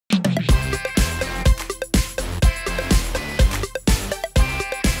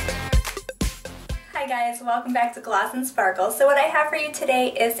guys, welcome back to Gloss and Sparkle. So what I have for you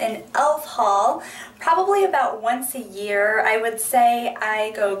today is an e.l.f. haul. Probably about once a year, I would say.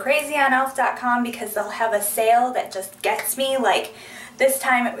 I go crazy on elf.com because they'll have a sale that just gets me. Like this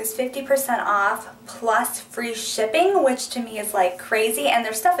time it was 50% off plus free shipping, which to me is like crazy, and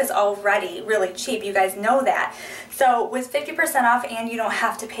their stuff is already really cheap. You guys know that. So with 50% off and you don't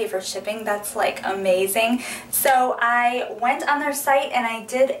have to pay for shipping, that's like amazing. So I went on their site and I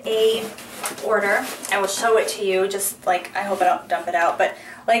did a order. I will show it to you, just like, I hope I don't dump it out, but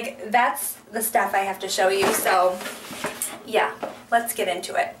like that's the stuff I have to show you. So yeah, let's get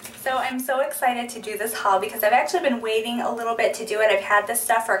into it. So I'm so excited to do this haul because I've actually been waiting a little bit to do it. I've had this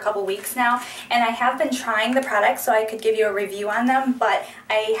stuff for a couple weeks now, and I have been trying the products so I could give you a review on them, but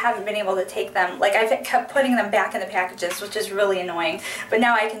I haven't been able to take them. Like, I've kept putting them back in the packages, which is really annoying, but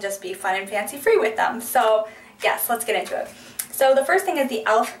now I can just be fun and fancy free with them. So yes, let's get into it. So the first thing is the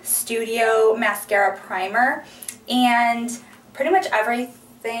e.l.f. Studio Mascara Primer, and pretty much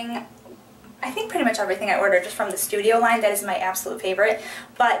everything, I think pretty much everything I ordered just from the Studio line, that is my absolute favorite.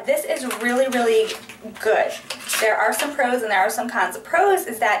 But this is really, really good. There are some pros and there are some cons. The pros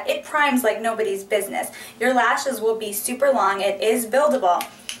is that it primes like nobody's business. Your lashes will be super long. It is buildable,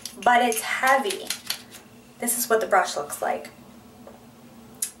 but it's heavy. This is what the brush looks like.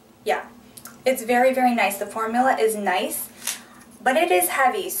 Yeah, it's very, very nice. The formula is nice, but it is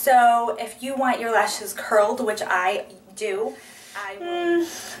heavy. So if you want your lashes curled, which I do,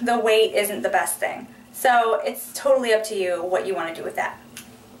 the weight isn't the best thing. So it's totally up to you what you want to do with that.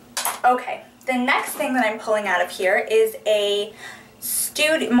 Okay, the next thing that I'm pulling out of here is a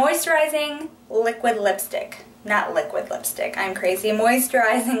moisturizing liquid lipstick. Not liquid lipstick, I'm crazy.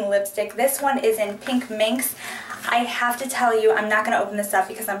 Moisturizing lipstick. This one is in Pink Minx. I have to tell you, I'm not going to open this up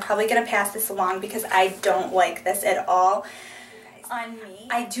because I'm probably going to pass this along because I don't like this at all on me.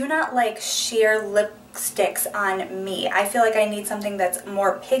 I do not like sheer lipsticks on me. I feel like I need something that's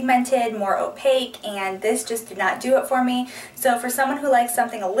more pigmented, more opaque, and this just did not do it for me. So for someone who likes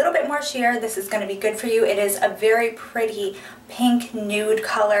something a little bit more sheer, this is going to be good for you. It is a very pretty pink nude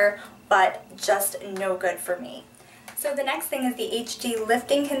color, but just no good for me. So the next thing is the HD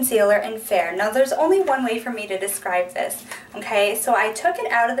Lifting Concealer in Fair. Now there's only one way for me to describe this, okay? So I took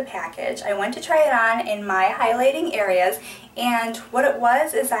it out of the package, I went to try it on in my highlighting areas, and what it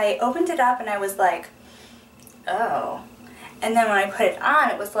was is I opened it up and I was like, oh. And then when I put it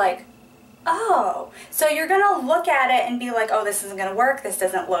on, it was like, oh. So you're gonna look at it and be like, oh, this isn't gonna work, this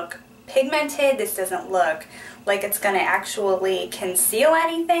doesn't look pigmented, this doesn't look like it's gonna actually conceal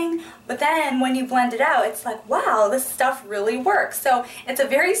anything, but then when you blend it out, it's like, wow, this stuff really works. So it's a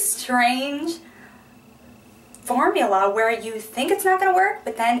very strange formula where you think it's not gonna work,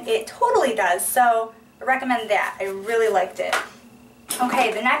 but then it totally does. So I recommend that. I really liked it.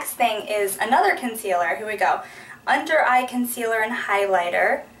 Okay, the next thing is another concealer. Here we go. Under Eye Concealer and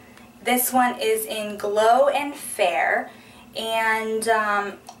Highlighter. This one is in Glow and Fair, and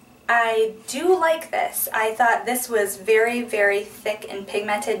I do like this. I thought this was very, very thick and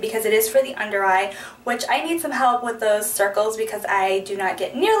pigmented because it is for the under eye, which I need some help with those circles because I do not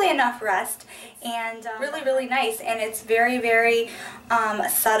get nearly enough rest, and really, really nice, and it's very, very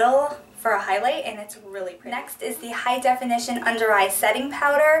subtle for a highlight, and it's really pretty. Next is the High Definition Under Eye Setting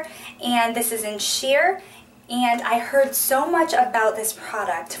Powder, and this is in Sheer. And I heard so much about this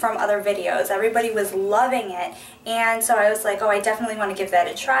product from other videos. Everybody was loving it, and so I was like, oh, I definitely want to give that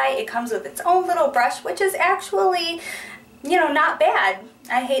a try. It comes with its own little brush, which is actually, you know, not bad.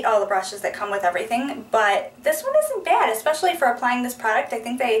 I hate all the brushes that come with everything, but this one isn't bad, especially for applying this product. I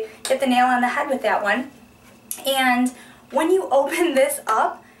think they hit the nail on the head with that one. And when you open this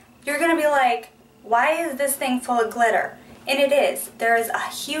up, you're going to be like, why is this thing full of glitter? And it is. There is a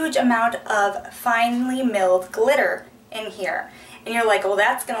huge amount of finely milled glitter in here. And you're like, well,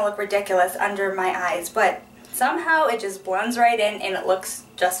 that's going to look ridiculous under my eyes. But somehow it just blends right in and it looks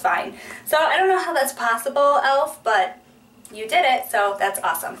just fine. So I don't know how that's possible, e.l.f., but you did it, so that's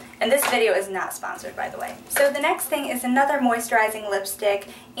awesome. And this video is not sponsored, by the way. So the next thing is another moisturizing lipstick,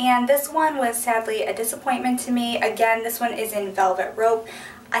 and this one was sadly a disappointment to me. Again, this one is in Velvet Rope.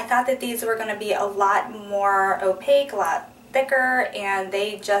 I thought that these were going to be a lot more opaque, a lot thicker, and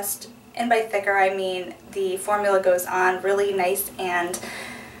they just, and by thicker I mean the formula goes on really nice and,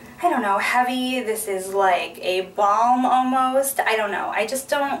 I don't know, heavy. This is like a balm almost. I don't know. I just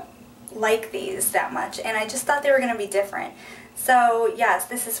don't like these that much, and I just thought they were going to be different. So yes,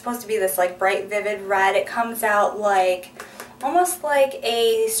 this is supposed to be this like bright vivid red. It comes out like almost like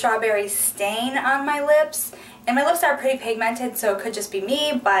a strawberry stain on my lips, And my lips are pretty pigmented, so it could just be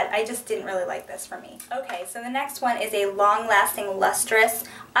me, but I just didn't really like this for me. Okay, so the next one is a long-lasting lustrous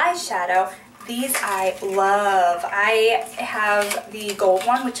eyeshadow. These I love. I have the gold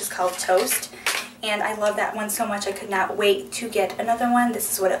one, which is called Toast, and I love that one so much I could not wait to get another one.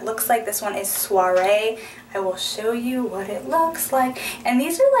 This is what it looks like. This one is Soiree. I will show you what it looks like. And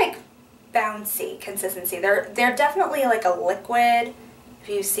these are like bouncy consistency. They're definitely like a liquid. If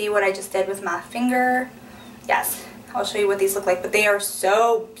you see what I just did with my finger. Yes, I'll show you what these look like, but they are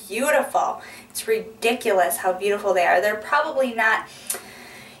so beautiful. It's ridiculous how beautiful they are. They're probably not,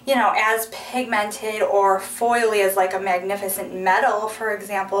 you know, as pigmented or foily as like a Magnificent Metal, for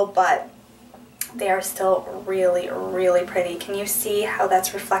example, but they are still really, really pretty. Can you see how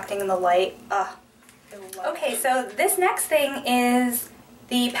that's reflecting in the light? Ugh, I love it. Okay, so this next thing is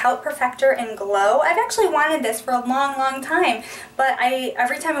the Pout Perfector in Glow. I've actually wanted this for a long, long time, but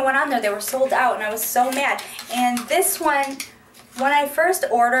every time I went on there, they were sold out, and I was so mad. And this one, when I first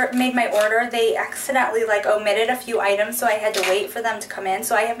made my order, they accidentally like omitted a few items, so I had to wait for them to come in,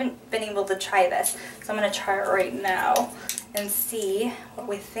 so I haven't been able to try this. So I'm going to try it right now and see what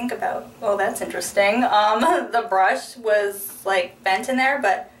we think about. Oh, that's interesting. The brush was like bent in there,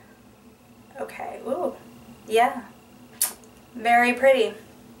 but okay. Ooh, yeah. Very pretty.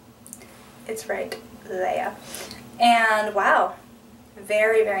 It's right there. And wow,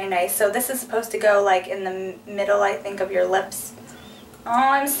 very, very nice. So this is supposed to go like in the middle, I think, of your lips. Oh,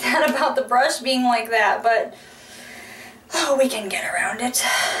 I'm sad about the brush being like that, but oh, we can get around it.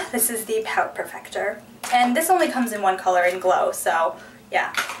 This is the Pout Perfector. And this only comes in one color in Glow, so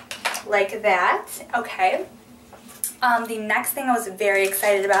yeah, like that. Okay. The next thing I was very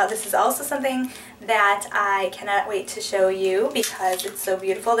excited about, this is also something that I cannot wait to show you because it's so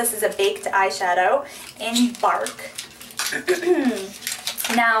beautiful. This is a baked eyeshadow in Bark.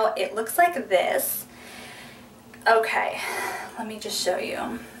 Now, it looks like this. Okay, let me just show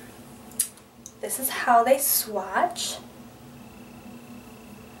you. This is how they swatch.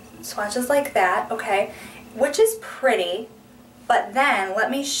 Swatches like that, okay, which is pretty. But then,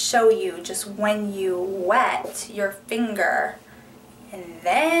 let me show you just when you wet your finger and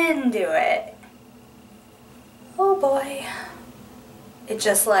then do it. Oh boy. It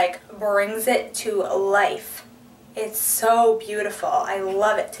just like brings it to life. It's so beautiful. I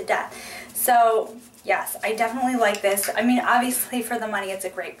love it to death. So, yes, I definitely like this. I mean, obviously for the money, it's a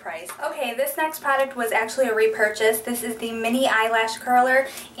great price. Okay, this next product was actually a repurchase. This is the mini eyelash curler,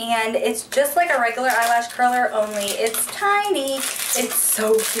 and it's just like a regular eyelash curler, only it's tiny. It's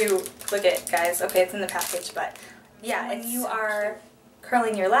so cute. Look at it, guys. Okay, it's in the package, but yeah, when you are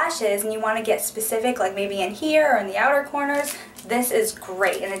curling your lashes and you want to get specific, like maybe in here or in the outer corners, this is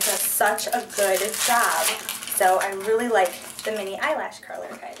great, and it does such a good job. So I really like the mini eyelash curler.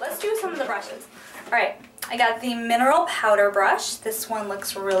 Okay, let's do some of the brushes. Alright, I got the mineral powder brush. This one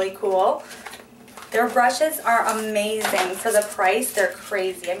looks really cool. Their brushes are amazing. For the price, they're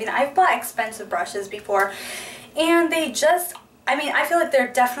crazy. I mean, I've bought expensive brushes before, and they just, I mean, I feel like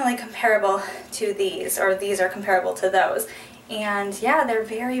they're definitely comparable to these, or these are comparable to those. And yeah, they're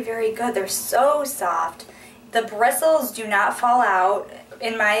very, very good. They're so soft. The bristles do not fall out.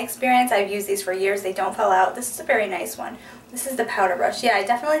 In my experience, I've used these for years. They don't fall out. This is a very nice one. This is the powder brush. Yeah, I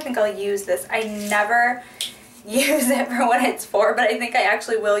definitely think I'll use this. I never use it for what it's for, but I think I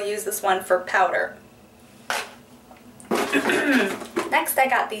actually will use this one for powder. Next, I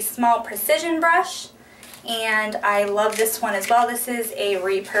got the small precision brush, and I love this one as well. This is a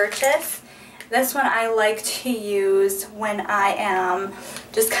repurchase. This one I like to use when I am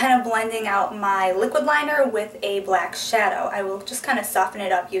just kind of blending out my liquid liner with a black shadow. I will just kind of soften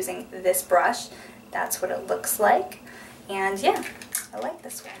it up using this brush. That's what it looks like. And yeah, I like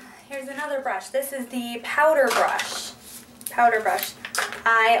this one. Here's another brush. This is the powder brush. Powder brush.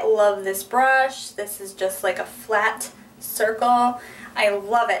 I love this brush. This is just like a flat circle. I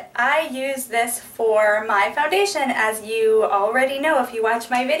love it. I use this for my foundation, as you already know if you watch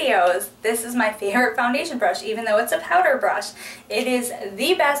my videos. This is my favorite foundation brush, even though it's a powder brush. It is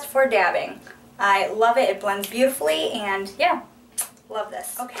the best for dabbing. I love it. It blends beautifully, and yeah, love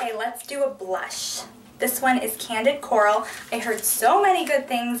this. Okay, let's do a blush. This one is Candid Coral. I heard so many good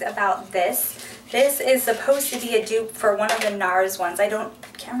things about this. This is supposed to be a dupe for one of the NARS ones. I can't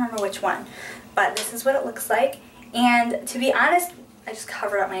remember which one, but this is what it looks like. And to be honest, I just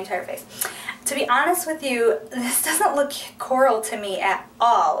covered up my entire face. To be honest with you, this doesn't look coral to me at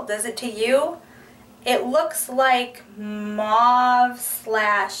all. Does it to you? It looks like mauve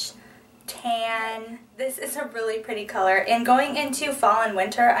slash tan. This is a really pretty color, and going into fall and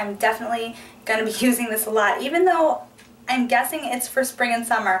winter, I'm definitely going to be using this a lot, even though I'm guessing it's for spring and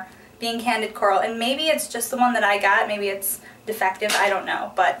summer, being Candid Coral, and maybe it's just the one that I got, maybe it's defective, I don't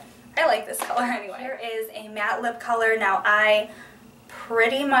know, but I like this color anyway. Here is a matte lip color. Now, I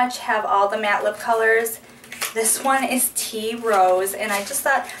pretty much have all the matte lip colors. This one is Tea Rose, and I just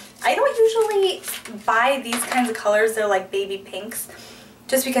thought, I don't usually buy these kinds of colors. They're like baby pinks,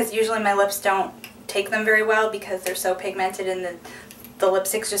 just because usually my lips don't take them very well because they're so pigmented, and the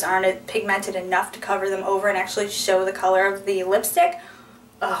lipsticks just aren't pigmented enough to cover them over and actually show the color of the lipstick.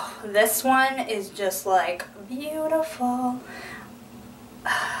 Oh, this one is just like beautiful.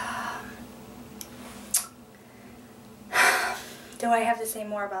 Do I have to say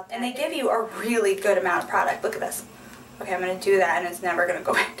more about that? And they give you a really good amount of product. Look at this. Okay, I'm going to do that and it's never going to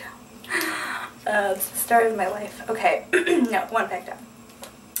go back down. It's the start of my life. Okay, no, one back down.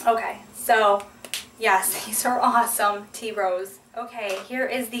 Okay, so yes, these are awesome. Tea Rose. Okay, here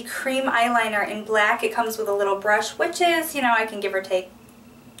is the cream eyeliner in black. It comes with a little brush, which is, you know, I can give or take.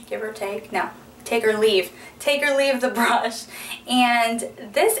 Give or take? No. Take or leave. Take or leave the brush. And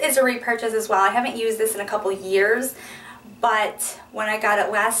this is a repurchase as well. I haven't used this in a couple years, but when I got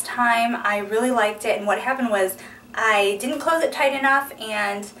it last time, I really liked it. And what happened was I didn't close it tight enough,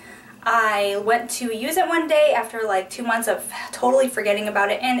 and I went to use it one day after like 2 months of totally forgetting about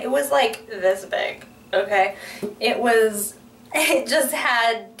it, and it was like this big, okay? It just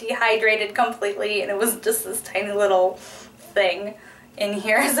had dehydrated completely, and it was just this tiny little thing in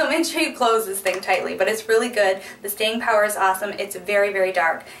here. So make sure you close this thing tightly, but it's really good. The staying power is awesome. It's very, very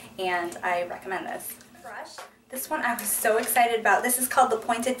dark, and I recommend this. Brush. This one I was so excited about. This is called the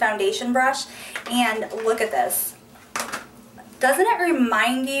Pointed Foundation Brush, and look at this. Doesn't it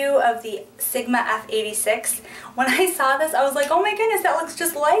remind you of the Sigma F86? When I saw this, I was like, oh my goodness, that looks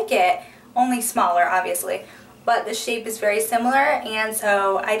just like it. Only smaller, obviously. But the shape is very similar, and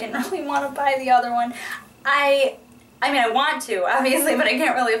so I didn't really want to buy the other one. I mean, I want to, obviously, but I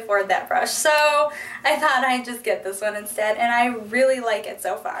can't really afford that brush. So I thought I'd just get this one instead, and I really like it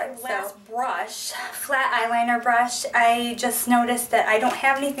so far. Last brush, flat eyeliner brush. I just noticed that I don't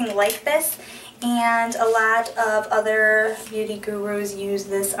have anything like this, and a lot of other beauty gurus use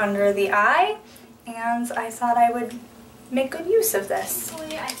this under the eye, and I thought I would make good use of this.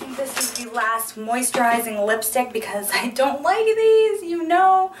 I think this is the last moisturizing lipstick because I don't like these, you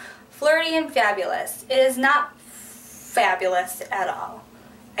know. Flirty and Fabulous. It is not fabulous at all.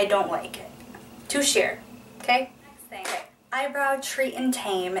 I don't like it. Too sheer. Okay? Next thing. Okay. Eyebrow Treat and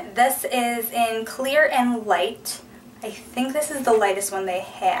Tame. This is in clear and light. I think this is the lightest one they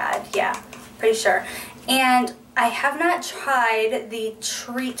had. Yeah, pretty sure. And I have not tried the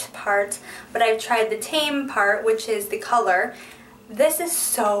Treat part, but I've tried the Tame part, which is the color. This is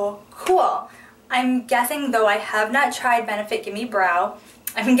so cool. I'm guessing, though I have not tried Benefit Gimme Brow,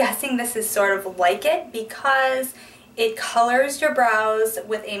 I'm guessing this is sort of like it because it colors your brows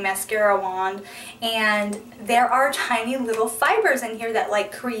with a mascara wand, and there are tiny little fibers in here that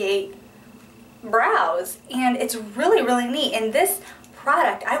like create brows, and it's really, really neat. And this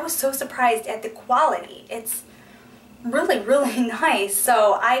product, I was so surprised at the quality. It's really, really nice.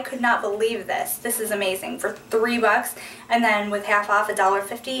 So I could not believe this. This is amazing for $3, and then with half off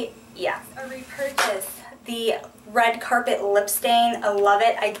 $1.50. Yeah, a repurchase. The Red Carpet Lip Stain. I love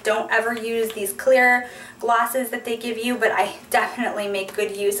it. I don't ever use these clear glosses that they give you, but I definitely make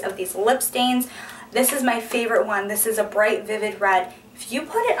good use of these lip stains. This is my favorite one. This is a bright, vivid red. If you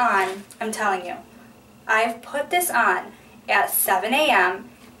put it on, I'm telling you, I've put this on at 7 a.m.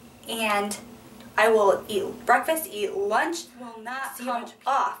 and I will eat breakfast, eat lunch, will not come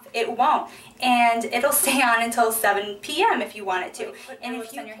off. It won't. And it'll stay on until 7 p.m. if you want it to. And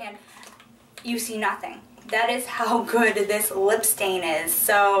if you on your hand, you see nothing. That is how good this lip stain is.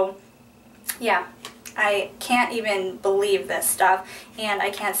 So, yeah, I can't even believe this stuff, and I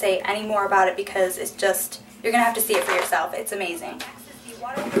can't say any more about it because it's just, you're going to have to see it for yourself. It's amazing. Next is the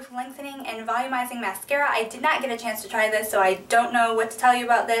Waterproof Lengthening and Volumizing Mascara. I did not get a chance to try this, so I don't know what to tell you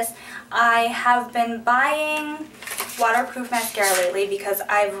about this. I have been buying waterproof mascara lately because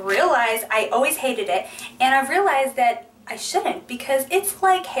I've realized I always hated it, and I've realized that I shouldn't, because it's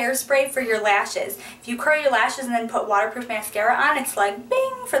like hairspray for your lashes. If you curl your lashes and then put waterproof mascara on, it's like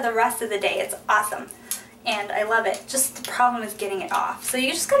bing for the rest of the day. It's awesome. And I love it. Just the problem is getting it off. So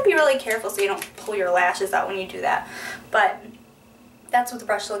you just gotta be really careful so you don't pull your lashes out when you do that. But that's what the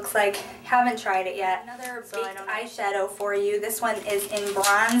brush looks like. Haven't tried it yet. Another baked eyeshadow for you. This one is in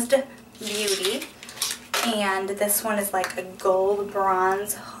Bronzed Beauty. And this one is like a gold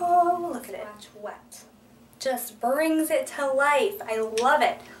bronze. Oh, look at it. Wet. Just brings it to life. I love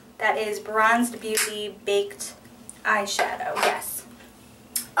it. That is Bronzed Beauty Baked Eyeshadow. Yes.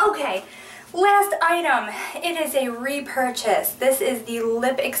 Okay, last item. It is a repurchase. This is the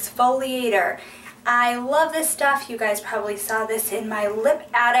Lip Exfoliator. I love this stuff. You guys probably saw this in my Lip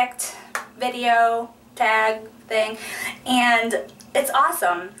Addict video tag thing. And It's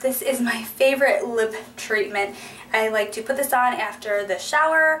awesome. This is my favorite lip treatment. I like to put this on after the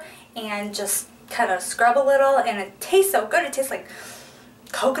shower and just kind of scrub a little, and it tastes so good. It tastes like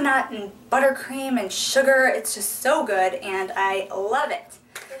coconut and buttercream and sugar. It's just so good and I love it.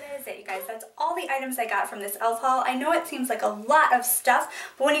 So that is it, you guys. That's all the items I got from this e.l.f. haul. I know it seems like a lot of stuff,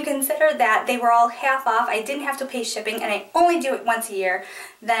 but when you consider that they were all half off, I didn't have to pay shipping, and I only do it once a year,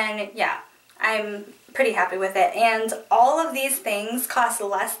 then yeah, I'm pretty happy with it. And all of these things cost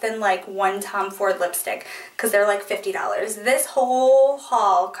less than like one Tom Ford lipstick because they're like $50. This whole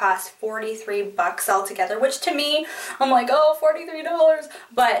haul cost 43 bucks altogether, which to me, I'm like, oh, $43.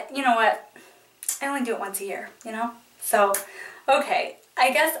 But you know what? I only do it once a year, you know? So, okay.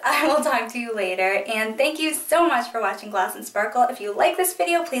 I guess I will talk to you later, and thank you so much for watching Gloss and Sparkle. If you like this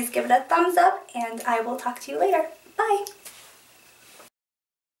video, please give it a thumbs up, and I will talk to you later. Bye!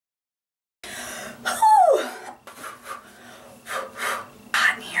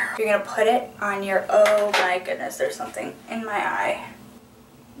 Hot in here. You're gonna put it on your, oh my goodness, there's something in my eye.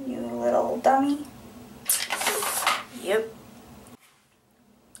 You little dummy. Yep.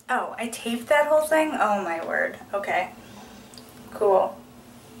 Oh, I taped that whole thing? Oh my word. Okay. Cool.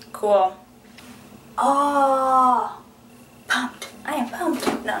 Cool. Oh, pumped. I am pumped.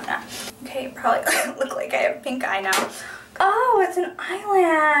 No, I'm not. Okay, probably look like I have pink eye now. Oh, it's an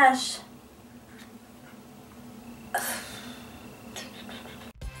eyelash.